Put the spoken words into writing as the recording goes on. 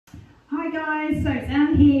Hi guys, so it's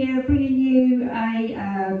Anne here bringing you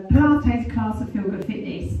a Pilates class of Feel Good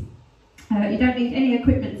Fitness. You don't need any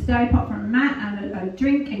equipment today apart from a mat and a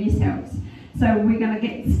drink and yourselves. So we're going to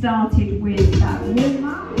get started with that warm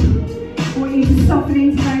up. I want you to soften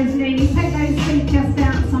into those knees, take those feet just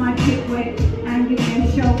outside hip width and give me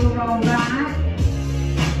a shoulder roll back.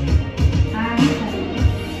 And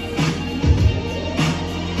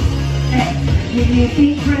excellent. Give me a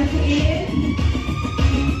deep breath in.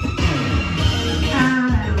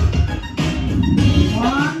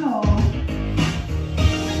 One more.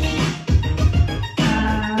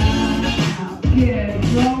 Out. Good.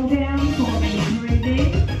 Roll down for me. Breathe in.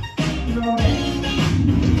 Roll in.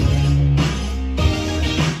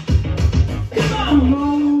 Come on.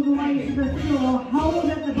 Roll the way to the floor. Hold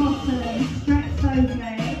at the bottom. Stretch those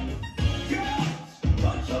legs.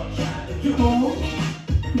 4,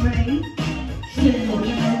 3, 2. We're going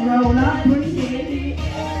to roll up. Breathe in.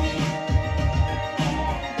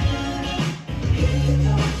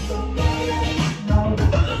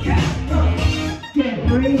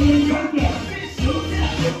 Breathe in again.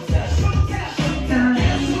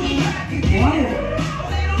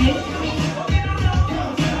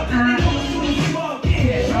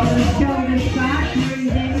 Roll the shoulders back.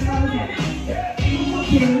 Breathe in, roll down.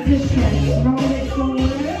 Chin to chest. Roll it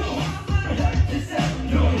forward.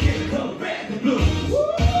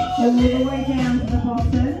 All the way down to the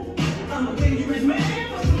bottom.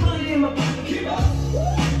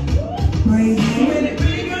 Breathe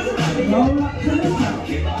in. Roll up to the top.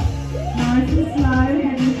 Nice and slow,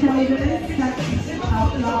 head and shoulders, touch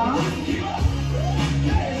up last.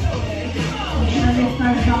 And lift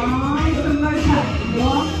those arms and rotate.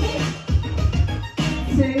 1,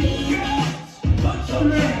 2,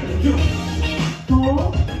 3,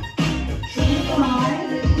 4,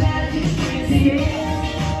 5, 6,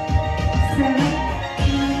 7,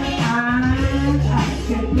 and up.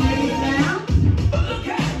 Good, breathe down.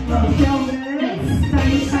 Roll shoulders,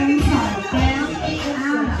 stay same side, down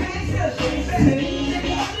and up. 2,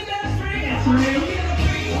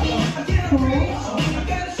 3, 4,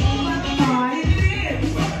 5,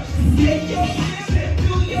 6,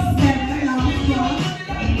 7, last one,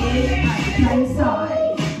 same side.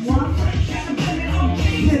 1, 2,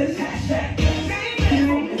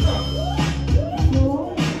 3,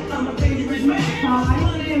 4, 5,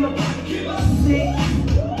 6,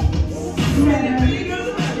 7,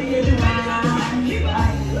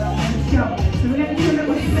 so we're going to do a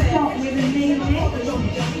little squat with a knee lift. We're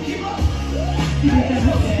going to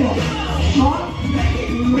squat. Squat,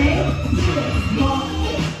 lift, squat,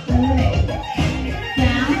 lift.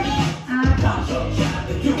 Down and up.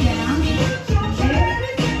 Down, lift, down,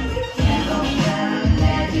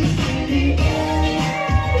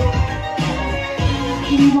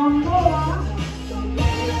 one more.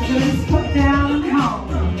 We're going to squat down and hold.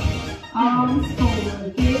 Arms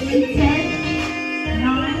forward. Give me 10,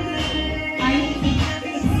 9, 8,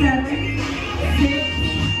 7, 6,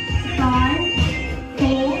 5,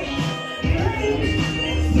 4, 3,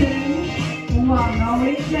 2, 1. Roll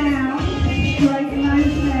it down. Straighten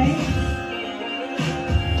those legs.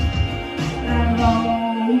 And roll.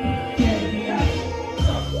 Good.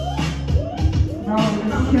 Roll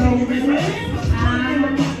the shoulders. And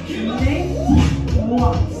lift.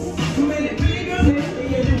 1, 2,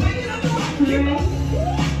 3,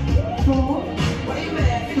 4,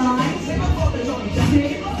 5, 6,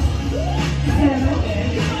 7,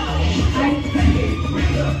 8,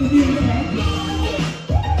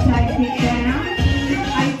 take it down,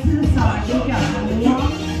 8 to the side.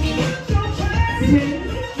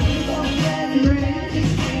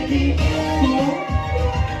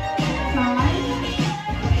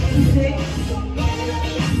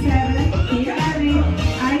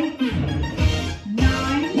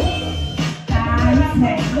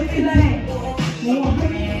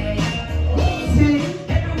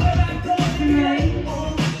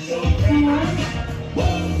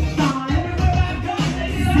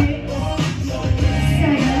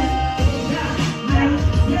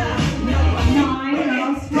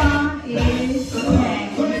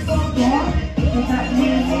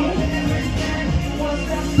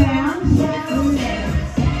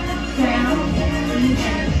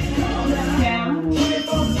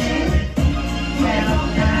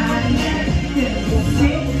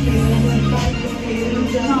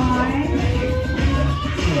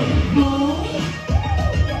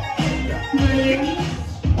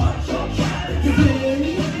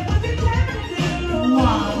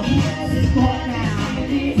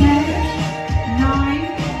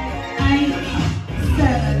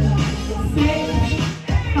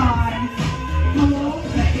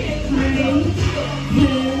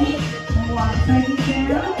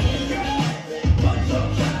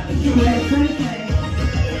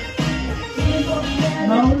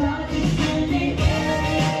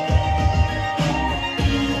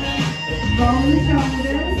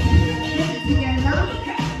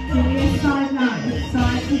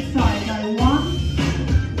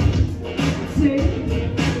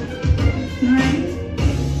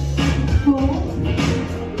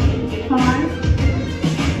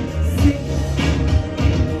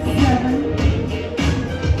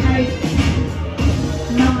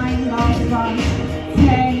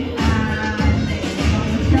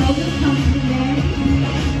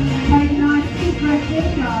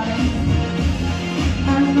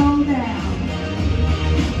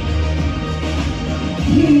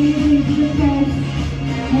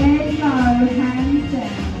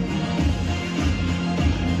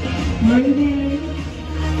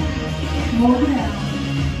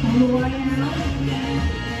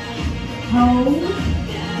 hold,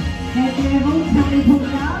 head level, tummy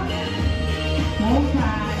pulled up, walk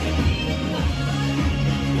back.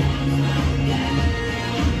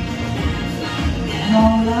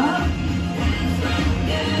 Roll up,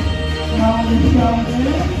 roll the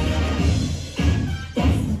shoulders,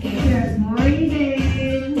 just breathe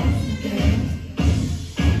in,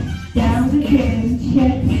 down the chin,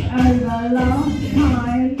 chest over, last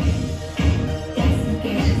time,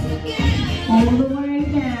 all the way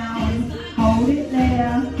down, hold it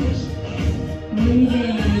there, breathe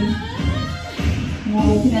in,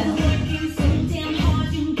 walk it out,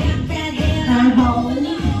 and hold.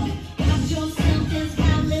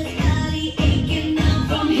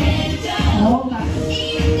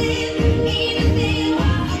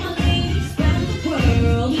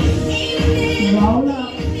 Roll up,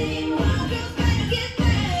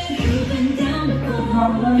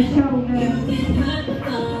 roll those shoulders,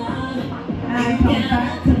 and come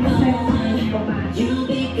back to the center of your mat.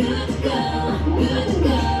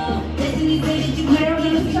 We're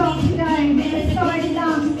going to stop today with a side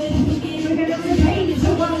lunge. We're going to repeat to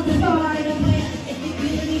one side.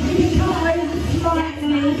 You come over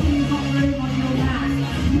slightly so you've got room on your mat.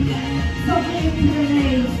 Soften into the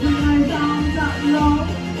knees, bring those arms up long.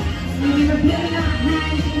 You're going to put that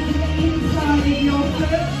hand into the inside of your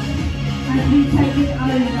foot as you take it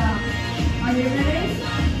over. Are you ready?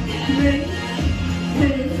 3, 2,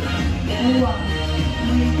 1.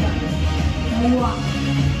 We go. 1,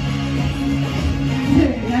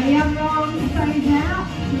 2. Now the other arm stays out.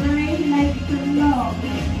 3, legs and long.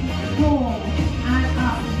 4, and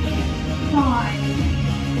up. 5,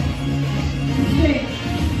 6,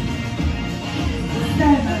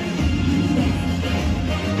 7,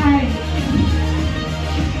 8,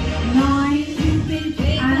 9,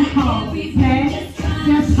 and hold. 10.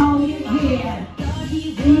 Just hold it here.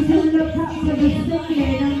 You can look up to the ceiling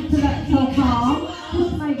and to that top arm.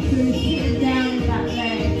 Just make sure you sit down with that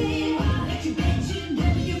leg.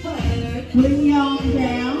 Bring the arm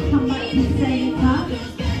down, come back to centre.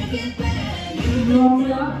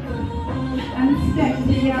 Roll up and step to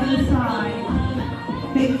the other side.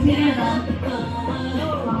 Feet together.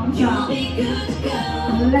 Arms up.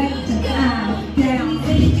 Lengthen and down.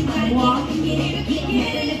 1, 2,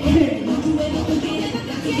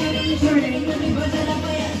 3,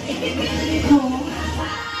 4,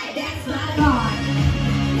 5,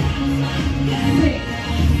 6,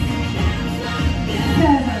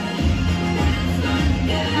 7,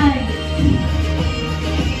 8,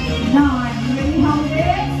 9. Really hold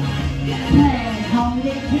it. 10. Hold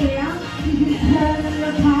it here. You can turn and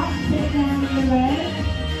look up. Sit down on the leg.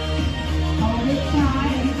 Hold it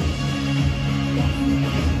tight.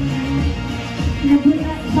 Now put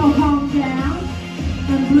that top arm down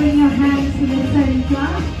and bring your hands to the center.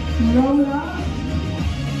 Roll up.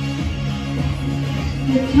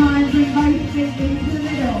 Good time, bring both feet into the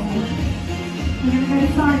middle. We're going to go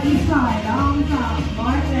side to side, arms up,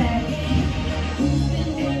 right leg.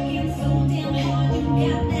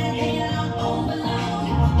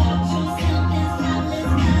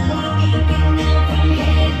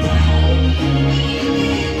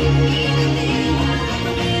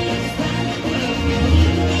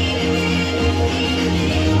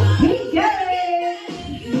 Keep going.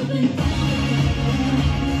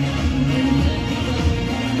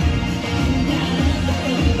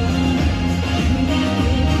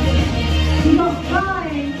 You've got 5,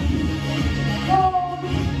 4,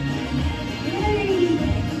 3,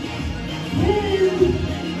 2,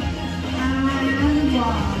 and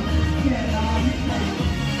 1. Good, arms down.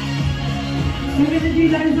 We're going to do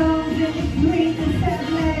those arms in between the set of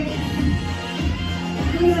legs.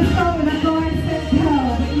 We're going to start with a bicep curl,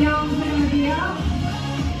 but the arms are going to be up,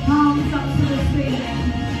 arms up to the ceiling.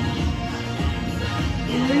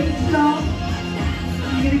 Reach long.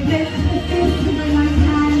 You're going to get to the fist and bring those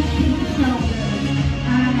hands to the shoulders.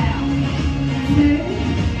 And out. 2,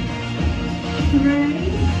 3.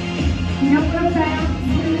 You're not going to bounce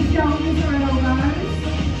to the shoulders or elbows.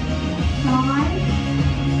 5,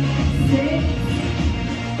 6,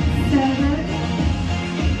 7,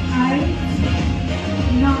 8,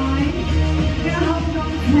 9. We're going to hold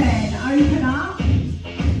on 10. Open up.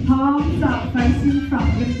 Palms up, facing front.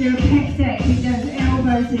 We're going to do a pec deck with those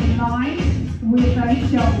elbows in line with those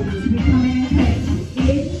shoulders. We come in and push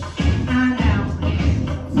in and out.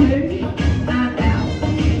 2 and out.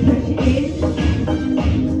 Push in.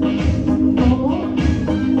 4,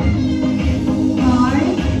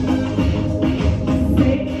 5,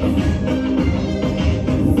 6,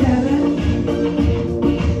 7,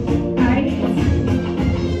 8,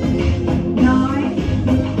 9,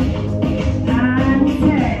 and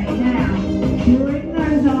 10. Now, bring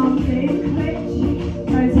those arms in.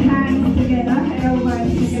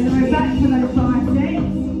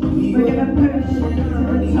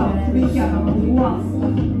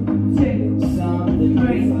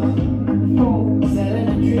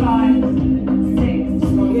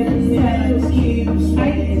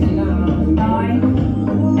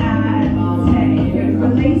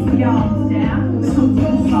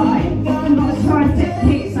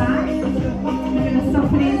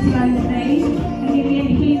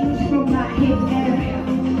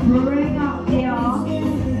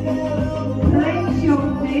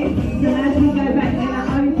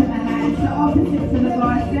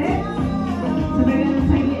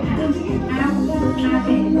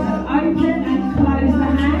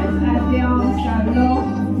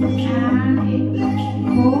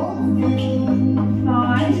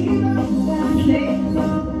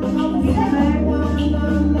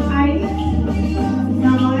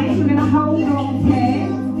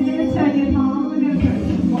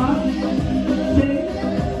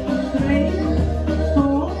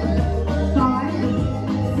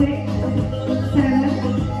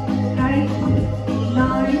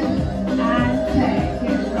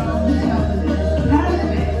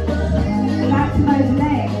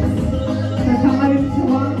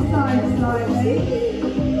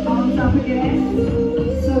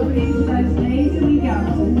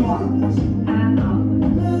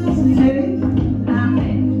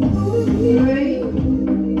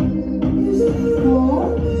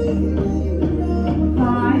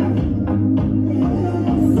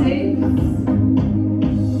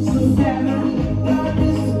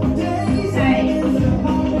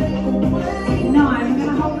 9. We're going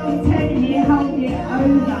to hold on 10 here, hold it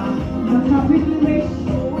over. Look up with the wrist,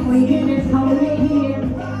 or you can just hold it here.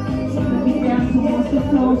 Look it down towards the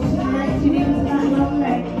floor, stretching into that long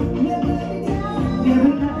leg. You're going to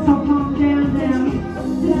bring that top arm down, down.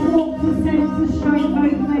 Just walk to centre, straight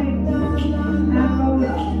both legs. And roll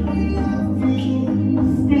up.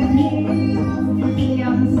 Step in to the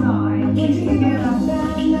other side. Push it together.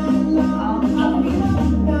 Arms up.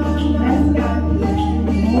 Let's go.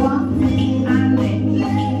 1 and lift.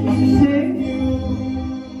 2,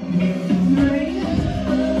 3,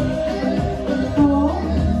 4,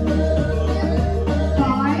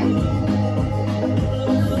 5,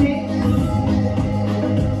 6,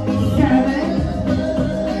 7,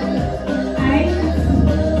 8,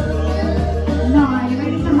 9.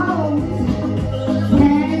 Ready to hold?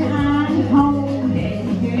 10 and hold it.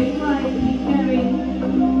 Good, right, keep going.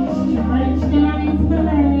 Stretch down into the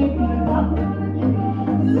leg. Look up.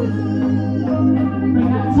 Bring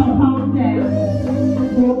that top arm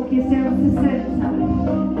down. Walk yourself to centre.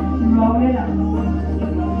 Roll it up.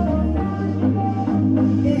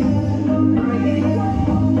 Bring it in.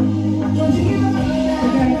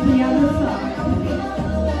 We're going to the other side.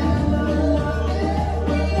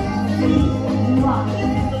 1,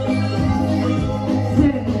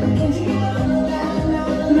 2,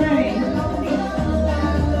 3,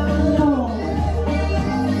 4,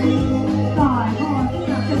 5. Oh, I think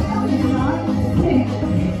that's just on this side. 6.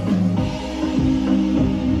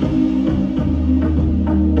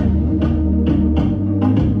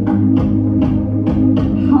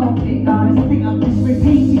 Hold it, guys. I think I've just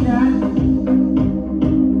repeated that.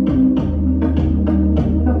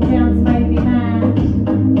 Look down to baby hand.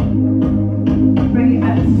 Bring it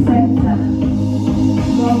back to centre.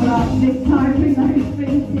 Roll up. This time bring those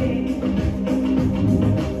feet in.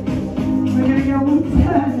 We're going to go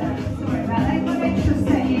alternate. Sorry about that. Got an extra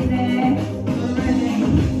set in there. Ready.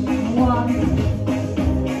 1,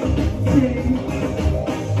 2,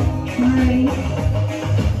 3,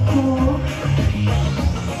 4,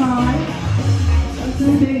 5, 6,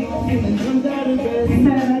 7, 8,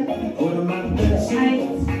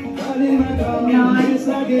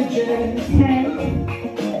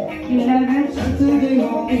 9, 10, 11, 12,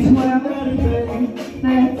 13,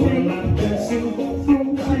 14, 15, 16,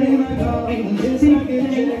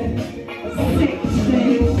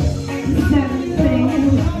 17,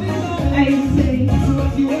 18,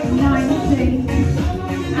 19,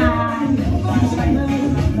 and those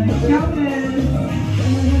shoulders.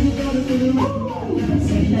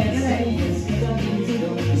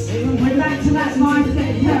 We're back to that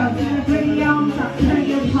bicep curl. We're going to bring the arms up, turn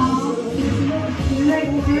your palms,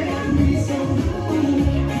 legs in,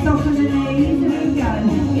 soften the knees, here we go.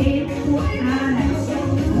 In and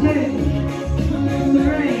out. 2,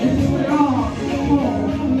 3, 4,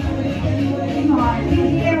 5. Keep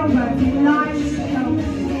the elbows in line with the shoulders.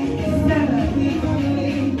 7,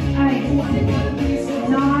 8,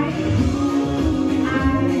 9,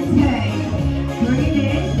 and 10. Bring it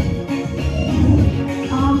in.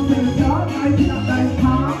 Arms to the top, open up those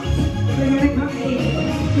palms. We're going to come in,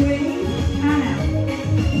 squeeze and out.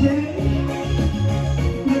 2,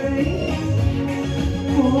 3,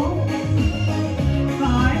 4,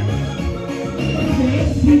 5,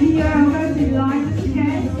 6. Keep your elbows in line with the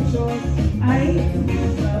chest. 8,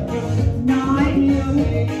 9,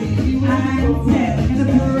 and 10. We're going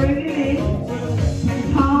to bring it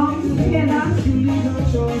in. Palms together.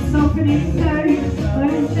 Soften into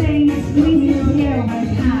those knees. Squeeze into the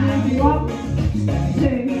elbows. And 1,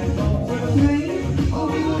 2, 3,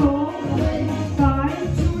 4, 5,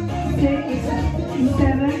 6,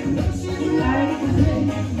 7,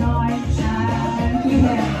 8, 9, and 10.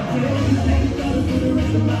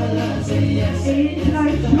 Into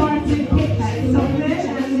those triceps, hip back, soften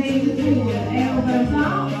and lean forward. Elbows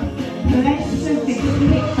up. Let's do this.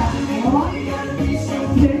 Hip back. 1,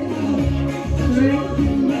 2, 3,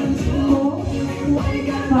 4,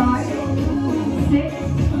 5, 6,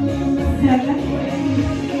 7,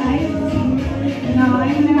 8,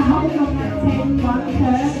 9. Now hold on that 10. 1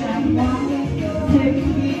 third and 1, 2,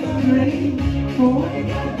 3, 4,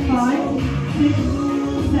 5, 6,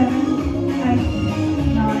 7, 8,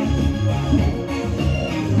 9, 10.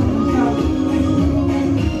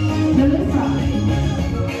 To the side.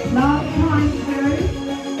 Last time through.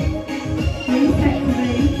 3 sets of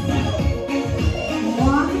these.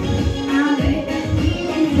 1 and in.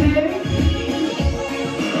 2,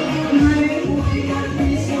 3,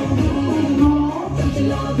 4,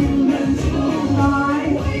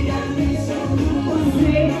 5,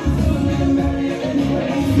 6,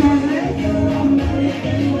 7,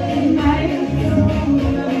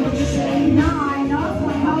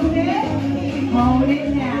 Hold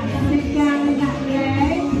it down. Sit down in that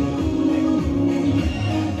leg.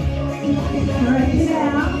 Stretch it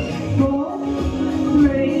out. 4,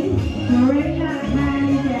 3, bring that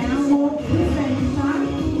hand down. Walk to the center.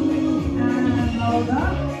 And hold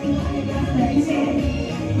up. Step it in.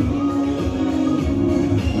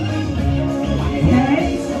 10.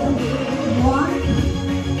 1,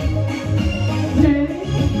 2,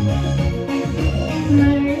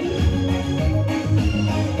 3,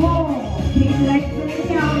 4. Keep legs in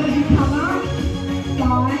the arm as you come up.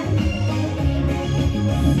 5,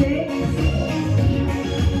 6,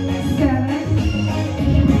 7,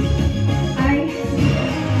 8,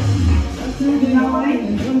 9.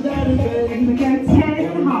 We go 10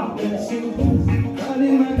 and hold. Sit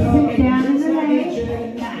down in the leg.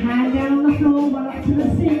 That hand down on the floor, well up to the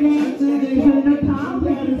ceiling. If you look up, we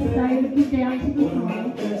can stay looking down to the floor.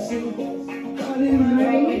 3,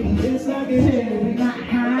 2, that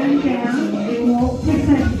hand down, walk to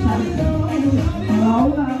center,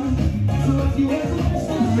 roll up,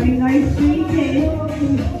 bring those feet in,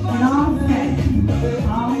 last step,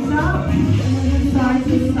 arms up, side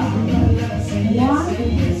to side, 1,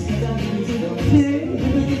 2, 3,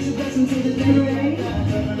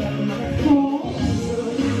 4,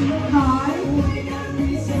 5,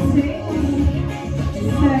 6,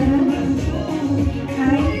 7,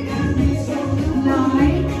 8, 9,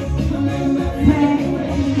 10,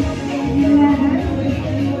 11,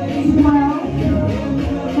 12,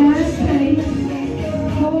 13,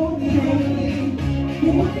 14,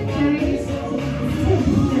 15,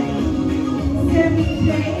 16, 17,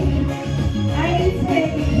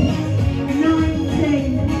 18,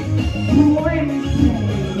 19, 20.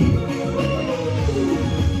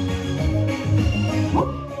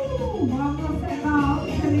 One more step up,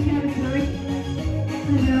 so we go through it.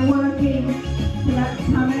 And we're working to that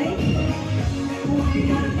tummy.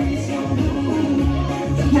 Okay, so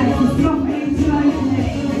drop it into those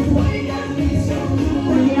knees.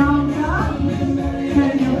 Bring the arms up,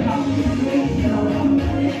 turn your cup, reach your arm.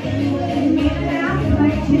 In and out,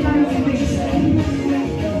 lengthen those feet.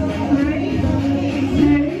 3,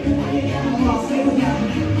 2, 1. Here we go.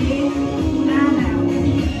 In and out.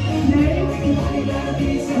 2,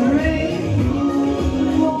 3,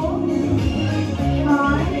 4,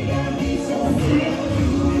 5, 6,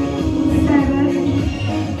 7,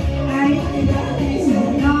 8,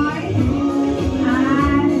 9,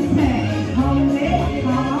 and 10. Hold it,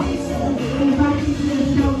 palm, pull back into the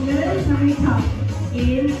shoulders, and we come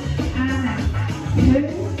in and out. 2,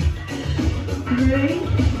 3,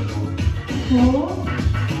 4,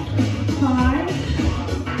 5,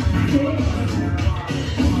 6,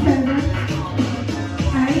 7,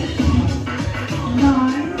 8,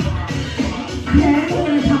 9, 10. We're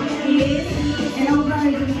going to come in,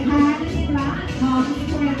 elbows and hands flat, palms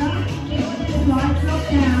together, slides lock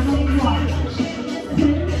down on 1,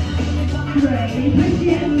 2, 3, push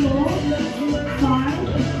it more, 5,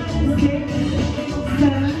 6,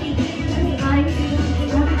 7, 8,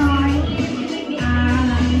 and 9, and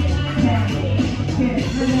 10. Good,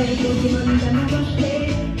 release.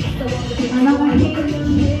 Another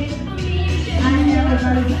hinge, and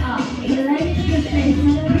elbows up. Legs to feet,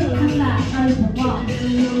 and that over. 1,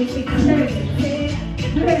 2, 3,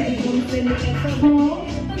 4,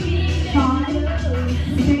 5,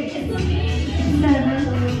 6, 7,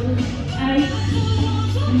 8,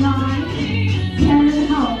 9, 10 and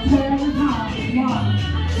hold, turn and hold. 1,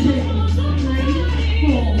 2, 3,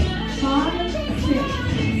 4, 5, 6,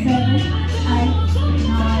 7, 8,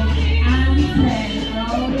 9, and 10.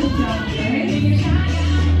 Roll the shoulders.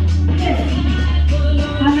 Good.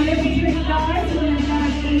 And a little trick, guys. We're going to go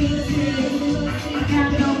into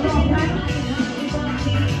candle rock back.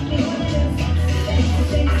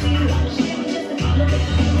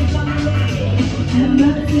 And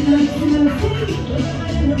look.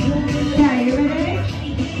 Okay, you ready?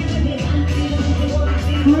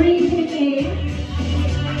 Breathing in.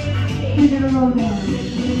 We're going to roll down.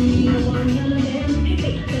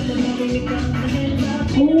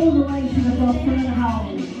 All the way to the bottom and hold.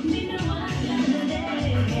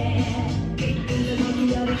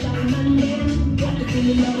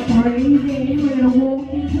 Breathe in. We're going to walk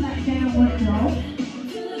into that downward dog.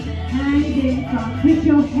 Hands in front. Push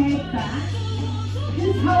your head back.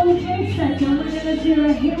 Just hold for a second. We're going to do a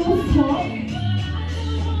heel swap.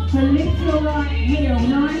 So lift your right heel,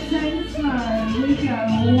 nice and slow. We go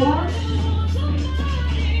 1,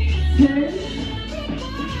 2,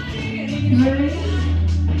 3,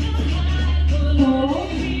 4,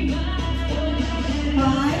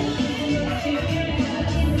 5,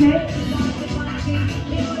 6,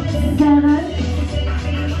 7,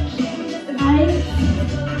 8,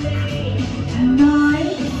 9,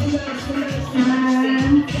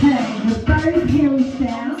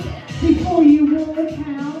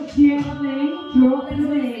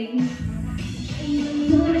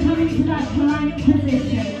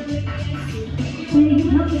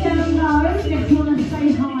 down low, if you want to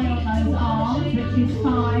stay high on those arms, which is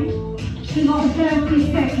fine. We've got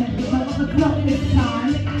 30 seconds, so I've got the clock this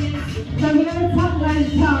time. So we're going to tuck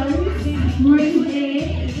those toes, breathe in,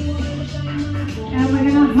 and we're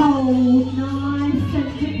going to hold nice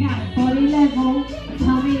centric out, body level,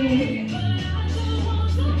 tummy in.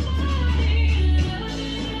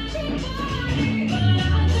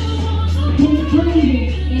 Keep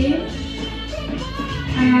breathing in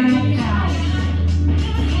and out.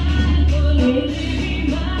 In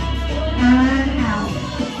and out.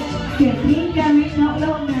 Good, keep going, not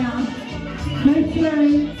long now. Push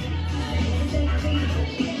through.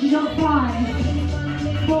 You got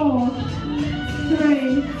 5, 4, 3,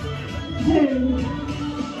 2,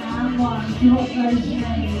 and 1. Drop those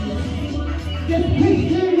knees. Just push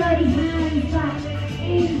through those hands back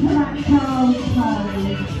into that child's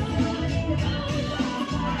pose.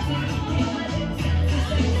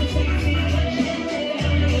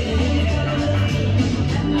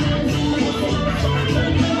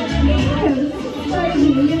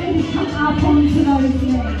 You're going to come up onto those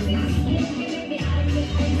knees.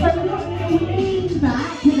 So we're not going to lean back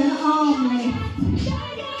with an arm lift.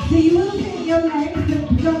 So you will think your legs, but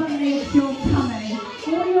predominantly it's your tummy.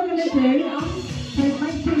 All you're going to do is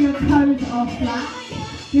make sure your toes are flat.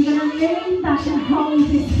 You're going to lean back and hold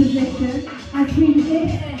this position as we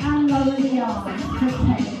lift and lower the arms for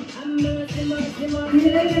 10.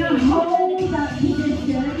 You're then going to hold that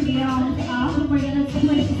position, the arms up, and we're going to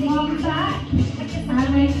twist one back and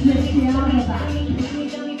then twist the other back.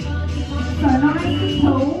 So nice and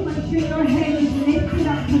tall, make sure your head is lifted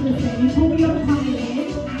up to the ceiling, pull your tummy in.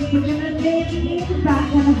 We're going to lean back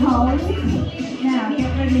and hold. Now get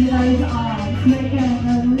ready with those arms. We're going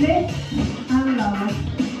to lift and lower.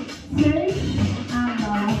 2 and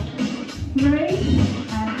lower. 3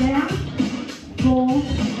 and down. 4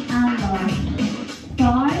 and lower.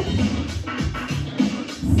 5,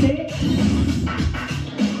 6,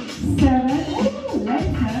 7, ooh,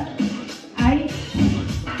 legs hurt. 8,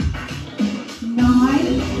 9,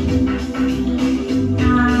 and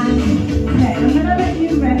 10. I'm going to let you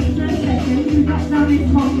rest for a second. You've not done this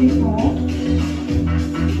one before.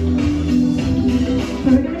 So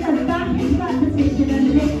we're going to go back into that position and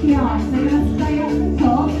lift the arms. They're going to stay at the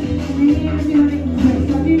top, and then you're going to do a little twist.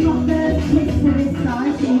 So I've got the twist to this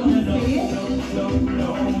side so you can see it.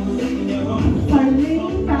 So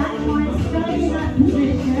lean back, try and stay in that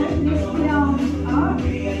position, lift the arms up,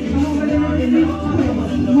 and what we're going to do is twist.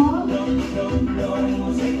 1 and up.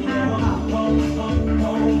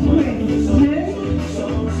 Twist.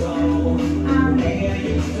 2 and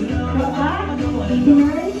lift. Got that? 3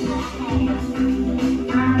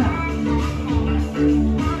 and up.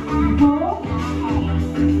 4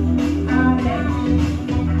 and lift.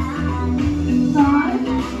 5 and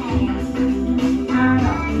up. 6 and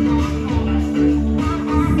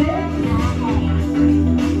lift.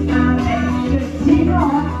 Good. Keep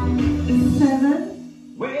on. 7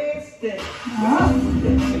 up.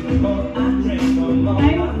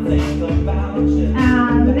 8 and lift.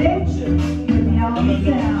 Bring the arms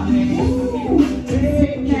down. Ooh.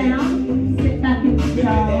 Sit down. Sit back into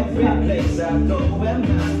child's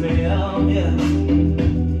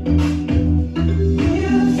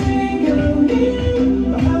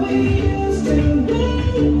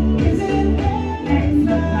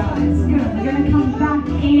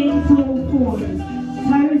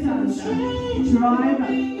drive up.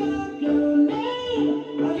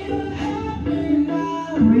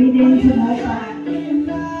 Breathe in to walk back.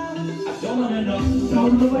 All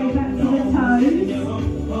the way back to the toes.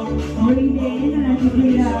 Breathe in and as you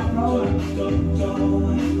breathe out, roll up. So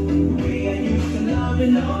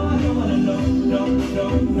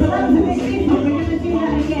that was a bit different. We're going to do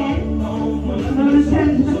that again. I'm going to turn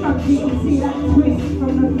to the front so you can see that twist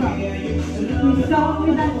from the front. We start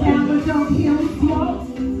with that downward dog heel squat.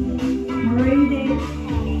 Breathe in,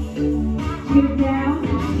 hip down,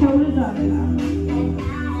 shoulders over.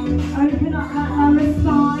 Open up that lower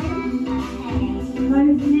spine,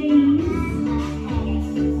 those knees.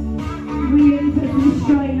 Really put some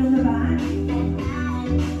strain on the back.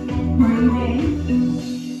 Breathe in.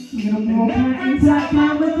 We're going to walk out into that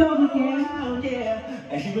downward dog again.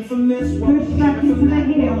 Push back into the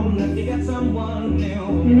heels.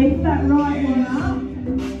 Lift that right one up.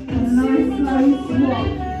 And a nice slow squat.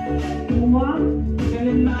 1, 2,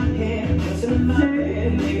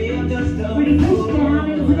 really push down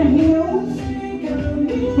into the heels.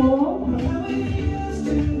 4,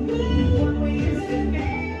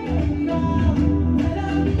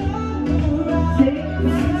 6,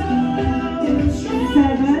 7,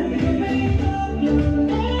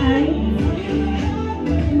 8,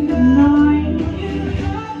 9,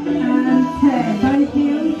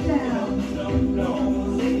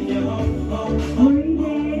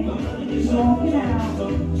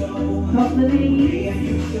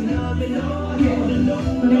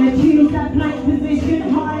 We're going to choose that plank position,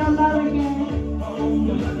 high or low again.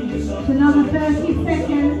 It's another 30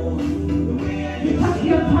 seconds. Tuck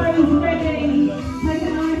your toes, ready. Take a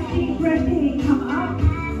nice deep breath in. Come up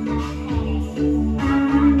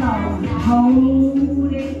and lower.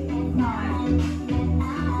 Hold it tight.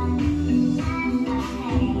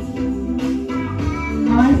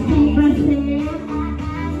 Nice deep breath in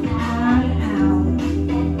and out.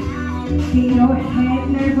 Keep your head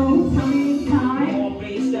level, tummy tight.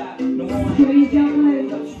 Squeeze your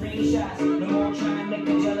glutes.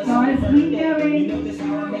 Guys, keep going.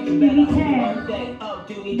 Give me 10,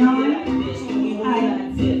 9,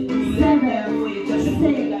 8, 7,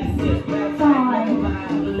 6, 5,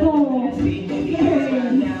 4, 3, 2,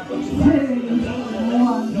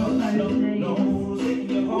 1.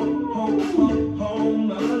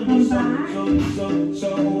 Come back.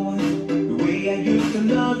 The way I used to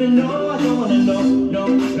love and no, I don't wanna know,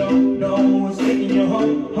 no. It's taking you home.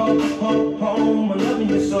 I'm loving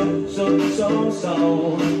you so. The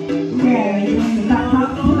way I used to Back up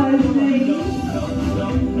slowly.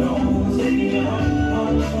 no. It's taking you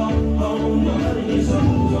home. I'm loving you so.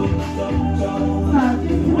 So just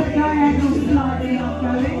to the diagonal slightly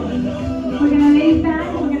going. We're going to lean back.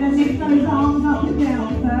 We're going to lift those arms up and down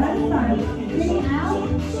first. So lean out,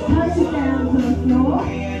 toes down to the floor.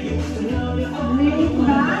 Lean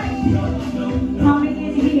back. Coming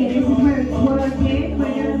in here. This is where it's working.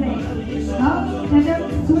 We're going to lift up. Then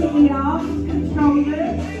don't swing the arms. Control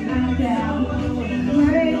them and down.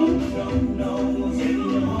 3,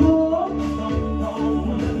 4,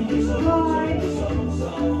 5,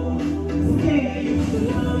 6,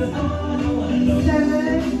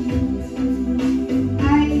 7,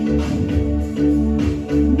 8,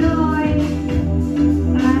 9,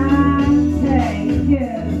 and 10.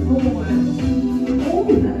 Good. Forward. All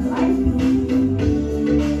the right.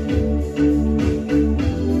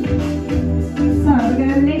 So we're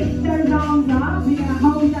going to lift those arms up. We're going to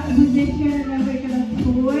hold that position and then we're going to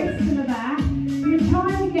twist to the back. You're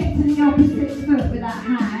trying to get to the opposite foot with that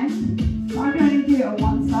hand. So I'm going to do it on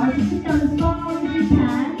one side. So just go as far as you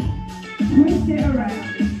can. Twist it around.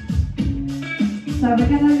 So we're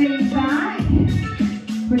going to lean back.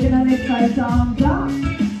 We're going to lift those arms up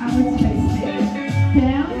and we're twisting.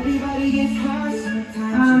 Down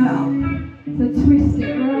and up. So twist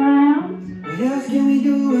it around. What else can we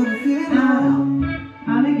do when we're feeling And up.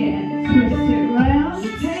 And again. Twist it around.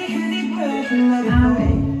 Take a deep breath and let it And go.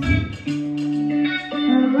 lift.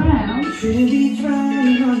 Around. Shouldn't be trying on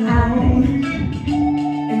your And own. lift.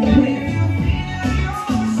 And when you feel you're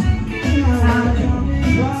sinking out,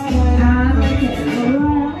 And again. Around.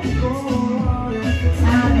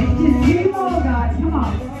 And lift. Just 2 more, guys. Come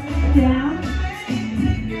on. Down.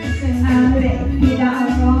 And lift. Keep that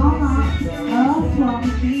other arm up. Last one.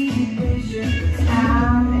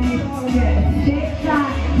 And lift. Good. Sit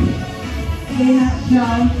back. In that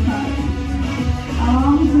child's pose.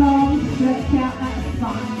 Arms long. Stretch out that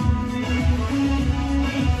spine.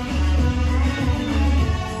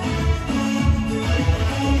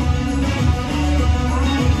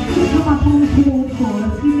 Come up on the tall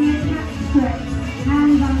corners. Give me a cat stretch.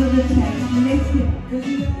 Hands under the chest. Lift it.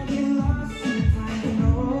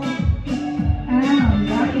 And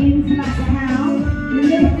under into that cow.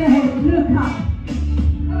 Lift the head. Look up.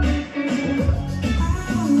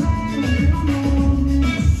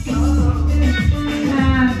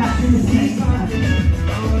 And back to the center.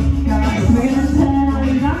 Guys, we're going to turn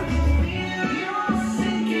over.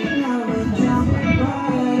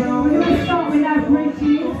 We're going to start with our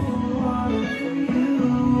bridges.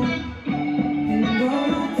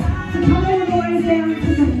 So come all the way down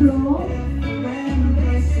to the floor.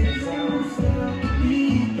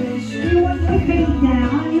 You want your feet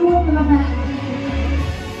down. You want them about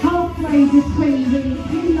halfway between being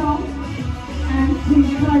too long and too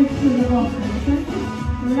close to the bottom. So just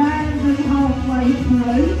land them halfway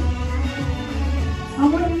through. I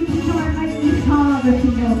want you to try and make this harder for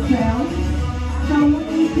yourself. So I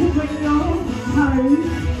want you to bring your toes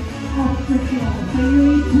off the floor. So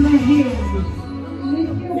you're into the heels.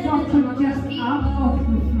 Lift your bottom just up off the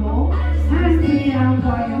floor. Hands are down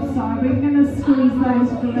by your side. We're going to squeeze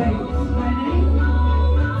those glutes. Ready?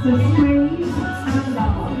 So squeeze and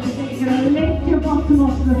lower. You're going to lift your bottom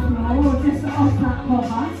off the floor or just off that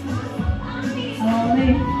bottom.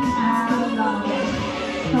 Lift and lower.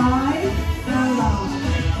 5 and lower.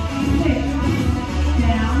 6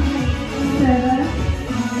 down. 7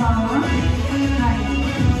 lower. 8.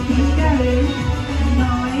 Keep going.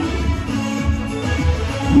 9.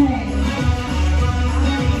 10.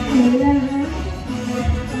 11.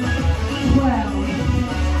 12.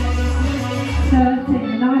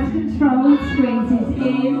 13. Nice control.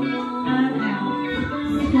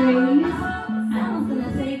 squeeze, and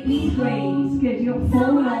squeeze. Good, you've got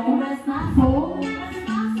 4 more. 4,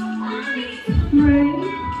 3,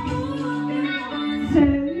 2,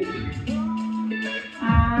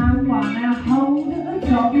 and 1. Now hold at the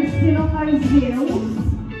top, you're still on those heels.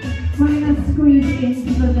 We're going to squeeze it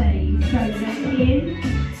into the knees. So then in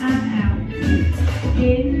and out.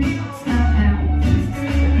 In and out.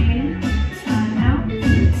 In and out.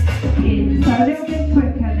 In. So a little bit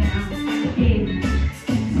quicker now. In.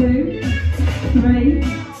 2, 3,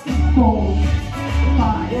 4,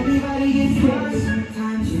 5, 6,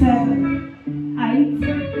 7, 8,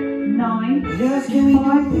 9,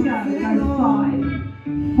 5 to go. Go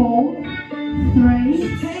 5, 4, 3,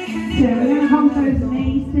 2. We're going to hold those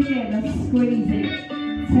knees together. Squeeze it.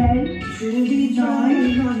 10, 9,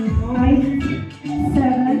 8,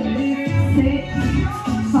 7, 6,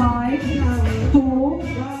 5, 4,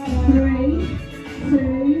 3, 2,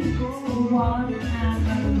 1, and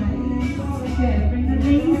release. Good. Bring the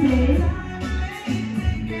knees in.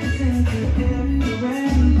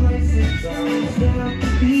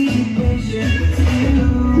 Take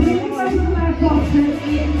away from our bottom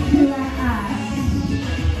into our abs.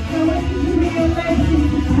 So when you bring your legs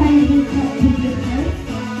into tabletop position,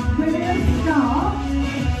 we're going to start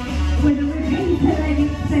with a repeated leg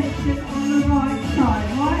extension on the right side.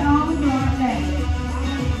 Right arm, right leg.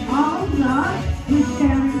 Arms up, push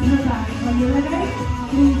down into the back. Are you ready?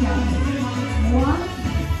 Here we go. 1,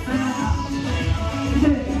 and up.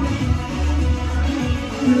 2,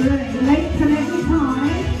 3. Lengthen every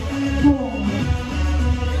time. 4,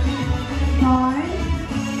 5,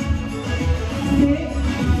 6,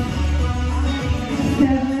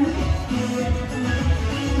 7,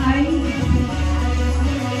 8,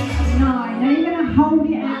 9. Now you're going to hold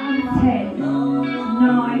it out on 10.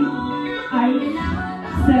 9, 8,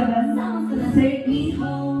 7, 6,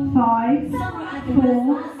 5,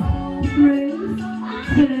 4, 3,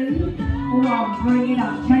 2, 1. Bring it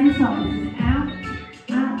up. Change sides. Out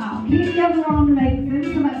and up. Keep the other arm lengthened,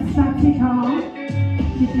 so that static arm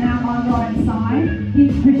is now on my right side.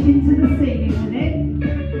 Keep pushing to the ceiling with it.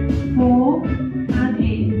 4 and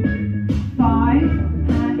in. 5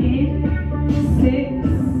 and in. 6,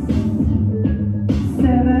 7,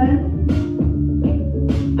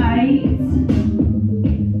 8,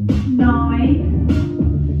 9,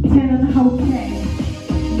 10 and hold 10.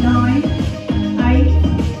 9, 8,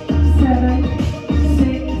 7,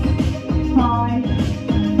 6, 5,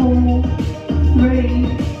 4, 3,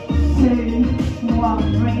 2, 1.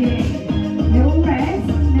 Bring it in. Little rest.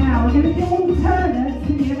 Now we're going to do alternates,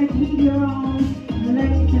 and you're going to keep your arms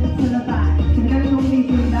lengthened to the back. So we don't normally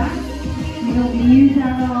do that. We normally use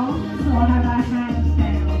our arms or have our hands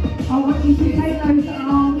down. I want you to take those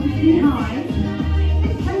arms behind.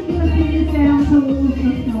 Just taking the fingers down towards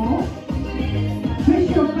the floor. Push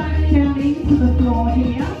your back down into the floor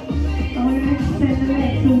here. And we're going to extend the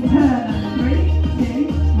legs alternate. 3,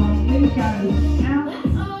 2, 1. We go. Out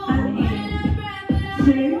and in.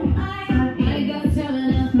 2 and in.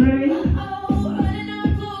 3,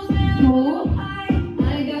 4,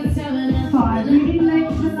 5. Really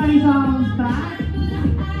lengthen those arms back.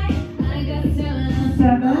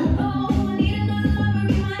 7, 8,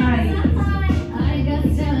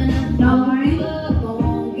 9,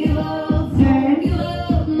 10,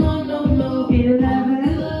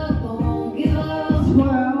 11,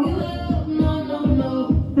 12,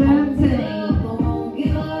 13,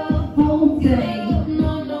 14,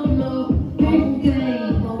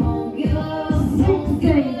 15,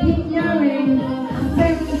 16, keep going,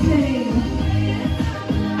 17,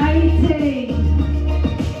 18,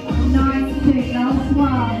 19, last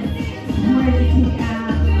one, 20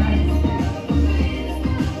 and rest.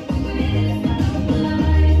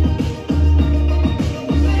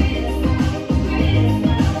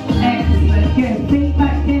 Excellent, good. Feet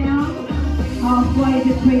back down, halfway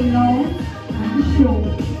between long and short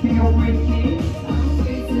for your bridges.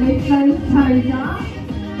 Lift those toes up,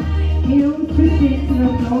 heels push into the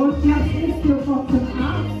floor, just lift your bottom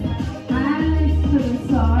up, hands to the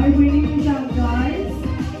side, really well done guys.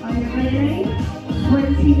 Are you ready?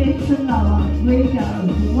 20 lifts and lower. Here we go.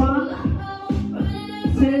 1,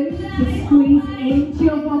 2, to squeeze into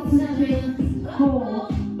your bottom ribs. 4,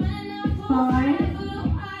 5,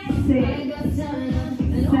 6, 7,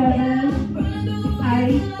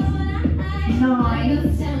 8, 9,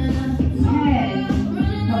 10.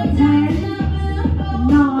 Got 10,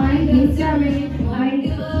 9, keep going. 8,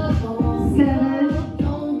 7, 6,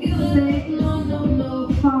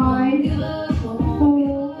 5, 4,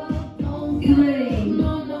 3,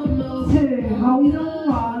 2. Hold on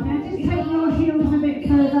 1. Now just take your heels a bit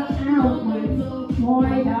further outwards,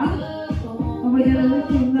 wider. And we're going to look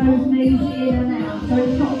in those release it in and out. So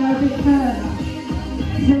it's got to go a bit further.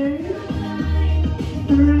 2,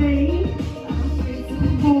 3,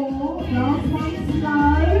 4. Last one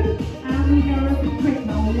slow. And we go a bit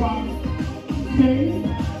quicker. 1, 2,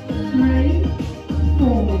 3,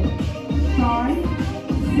 4, 5,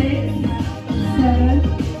 6, 7,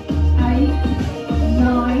 8,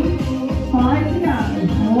 9, 5 to go.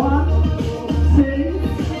 1, 2,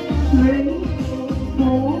 3,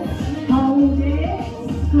 4, hold it,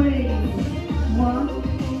 squeeze. 1,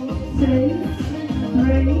 2,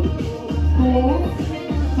 3, 4,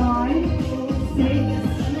 5, 6,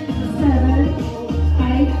 7,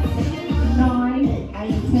 8, 9,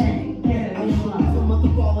 10. Good.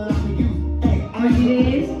 Bring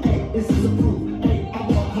it in. So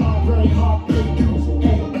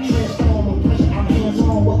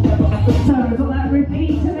we've got that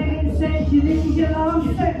repeater leg extension. This is your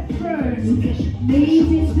last step through.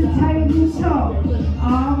 Knees into tabletop.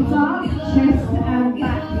 Arms up, chest and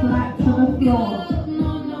back flat to the floor.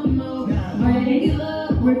 Ready?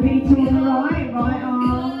 Repeater on the right. Right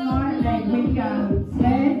arm, right leg. We go.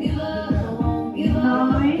 10,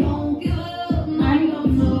 9, 8,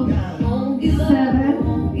 7,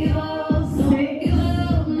 6,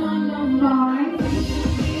 5,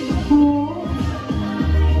 4,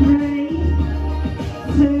 3,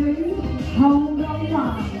 2, hold on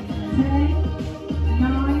 1, 10,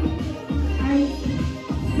 9, 8,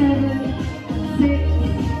 7, 6,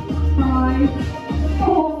 5,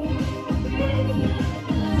 4,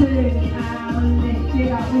 2, and lift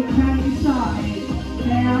it up. We change side,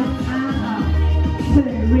 down and up. 2,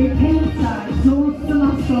 repeat that, exhaust the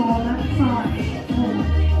muscle on that side. 4.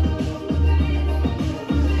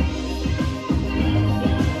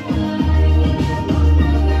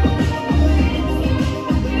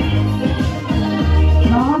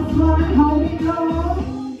 Last one, hold it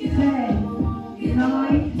long. 10,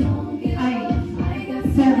 9, 8,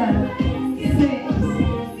 7,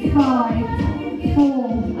 6, 5,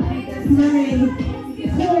 4,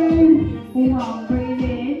 3, 2, 1. Breathe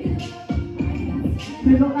in.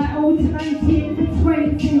 We've got that alternating for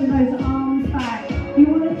 20 with those arms back. You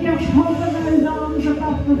want to just hover those arms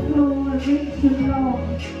above the floor and reach them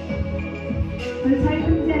long. So take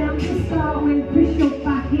them down to start with, push your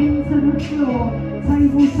back into the floor,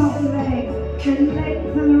 tabletop legs, then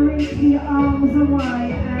lengthen and reach your arms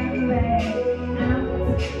away and leg,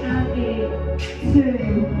 out and in, 2,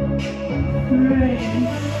 3,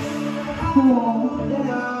 4,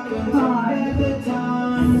 5, 6, 7,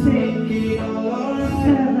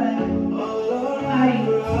 8,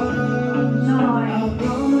 9,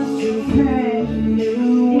 10,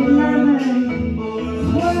 11,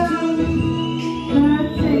 12,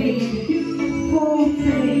 13,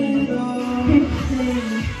 14,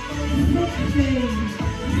 15, 16,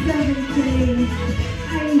 17,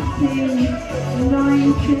 18,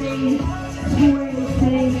 19,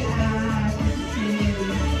 20, and 2.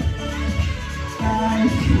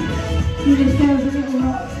 Guys, give yourselves a little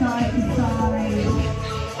rock side to side.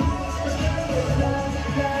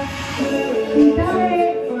 You done it.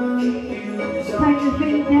 Take the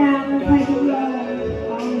feet down and take it long.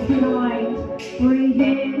 Arms behind. Breathe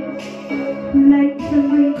in. Lengthen,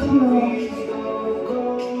 reach long.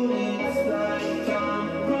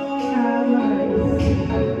 And release.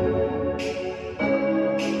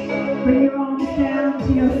 Bring your arms down to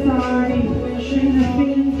your side. Bring the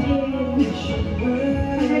feet in.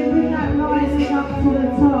 And then bring that right leg up to the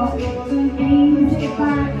top. Ease it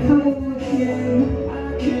back towards you.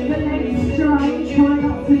 Keep the legs straight. Try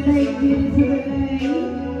not to bend into the knee.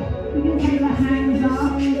 You can take the hands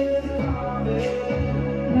up.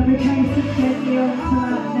 Then we place it gently onto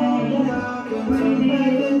that knee. Breathe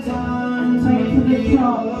in. Take to the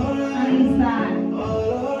top. Ease that.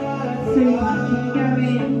 Super. Keep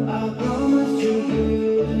going.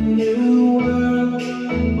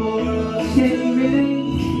 Gently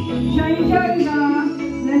release. Change over.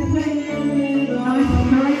 Left leg. Nice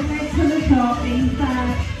straight leg to the top. Ease that.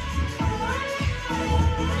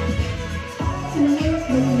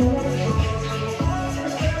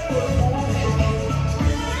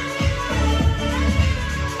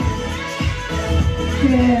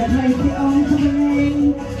 Good. Place it onto the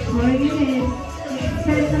knee. Bring it in.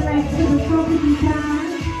 Extend the leg to the top if you can.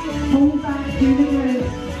 Pull back to the glutes.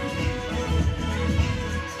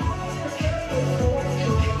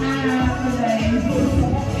 And release.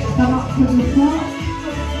 Come up to the top.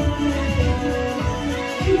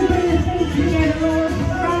 You can bring the feet together or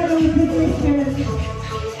straddle position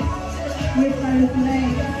with those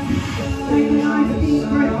legs. Take a nice deep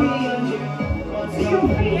breath in. So your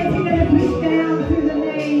feet are going to push down through the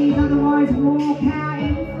knees, otherwise walk out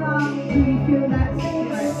in front till you feel that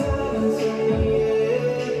stretch.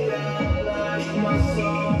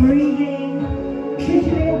 Breathe in. Push a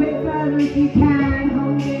little bit further if you can.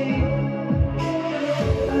 Hold it.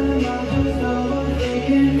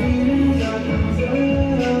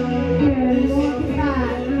 Good. Walk it back.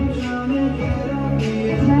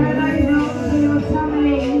 Turn over onto your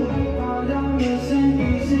tummy.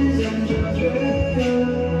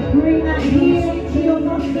 Bring that heel into your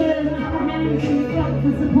bottom. Other hand to the front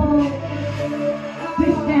for support.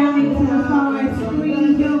 Push down into the thighs.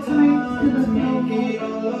 Squeeze your glutes to the floor.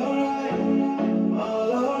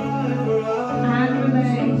 And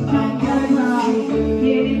release. Change over.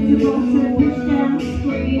 Heel into bottom. Push down.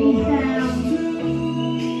 Squeeze down.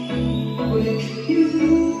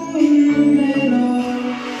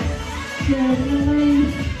 Good.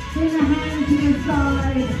 Release. Bring the hand to the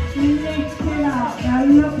side. Lift it up. Now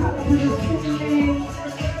look up to the ceiling.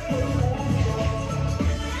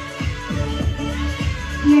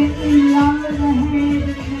 Gently lower the head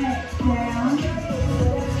and neck down.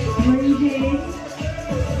 Breathe in.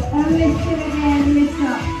 And lift it again. Lift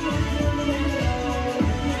up.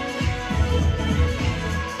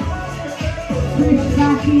 Push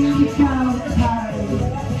back into child's pose.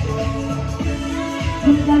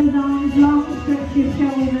 Keep those arms long. Stretch your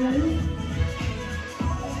shoulders.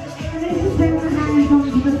 And then just bring the hands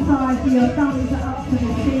onto the side so your thumbs are up to the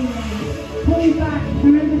ceiling. Pull back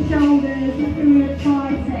through the shoulders and through your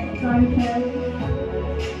triceps open.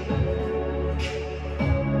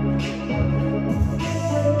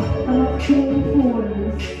 And up to all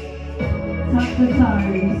fours. Tuck the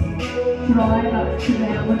toes. Drive up to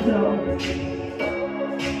downward dog.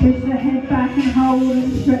 Push the head back and hold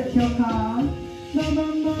and stretch your calves. 4,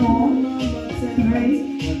 3,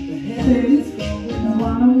 2,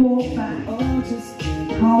 1 and walk back.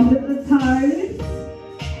 Hold at the toes.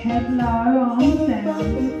 Head low, arms down.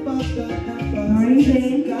 Breathe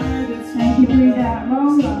in. As you breathe out,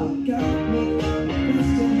 roll up.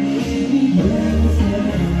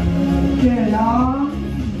 Good. Arms.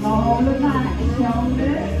 Roll the back.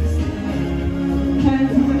 Shoulders. Turn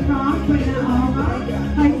to the front. Bring that arm up.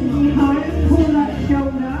 Facing you home. Pull that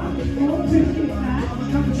shoulder. Or push it back.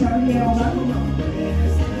 Show the elbow.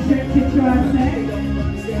 Stretch your tricep.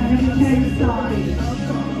 And then we change sides.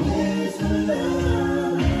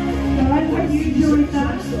 I hope you enjoyed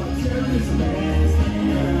that.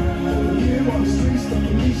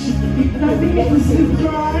 Don't forget to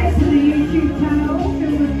subscribe to the YouTube channel,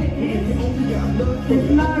 Feel Good Fitness. There's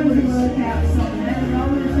loads of workouts on there.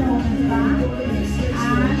 Roll the shoulders back.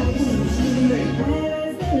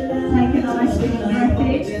 And take a nice deep breath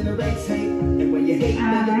in.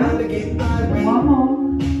 And one more.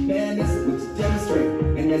 And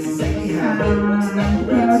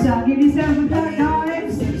well done. Give yourself a clap.